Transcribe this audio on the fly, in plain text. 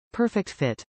Perfect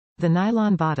fit. The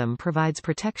nylon bottom provides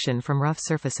protection from rough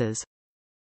surfaces.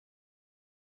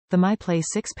 The MyPlay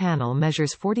 6 panel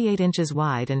measures 48 inches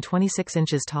wide and 26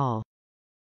 inches tall.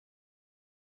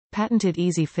 Patented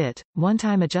easy fit,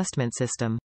 one-time adjustment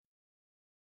system.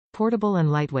 Portable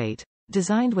and lightweight.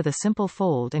 Designed with a simple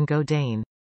fold and go deign.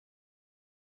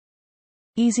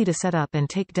 Easy to set up and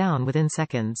take down within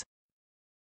seconds.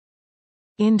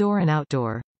 Indoor and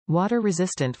outdoor. Water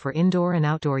resistant for indoor and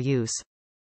outdoor use.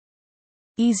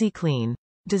 Easy clean.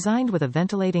 Designed with a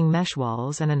ventilating mesh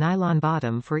walls and a nylon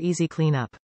bottom for easy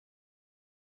cleanup.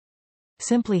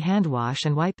 Simply hand wash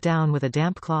and wipe down with a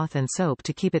damp cloth and soap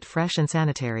to keep it fresh and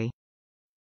sanitary.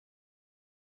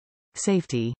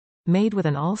 Safety. Made with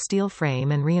an all-steel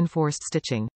frame and reinforced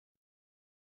stitching.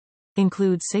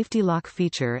 Includes safety lock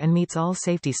feature and meets all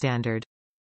safety standard.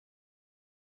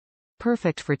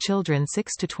 Perfect for children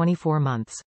 6 to 24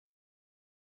 months.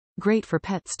 Great for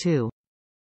pets too.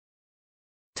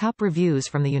 Top reviews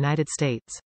from the United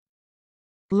States.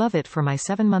 Love it for my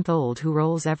 7-month-old who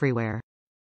rolls everywhere.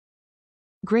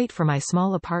 Great for my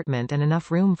small apartment and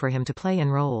enough room for him to play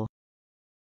and roll.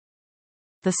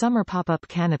 The summer pop-up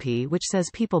canopy which says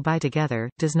people buy together,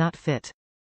 does not fit.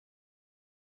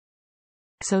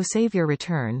 So save your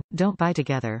return, don't buy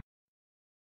together.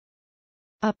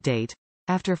 Update.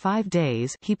 After 5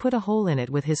 days, he put a hole in it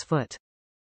with his foot.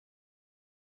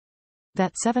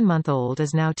 That 7-month-old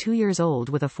is now 2 years old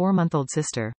with a 4-month-old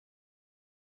sister.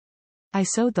 I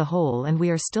sewed the hole and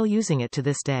we are still using it to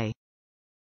this day.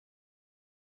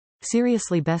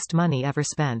 Seriously, best money ever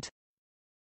spent.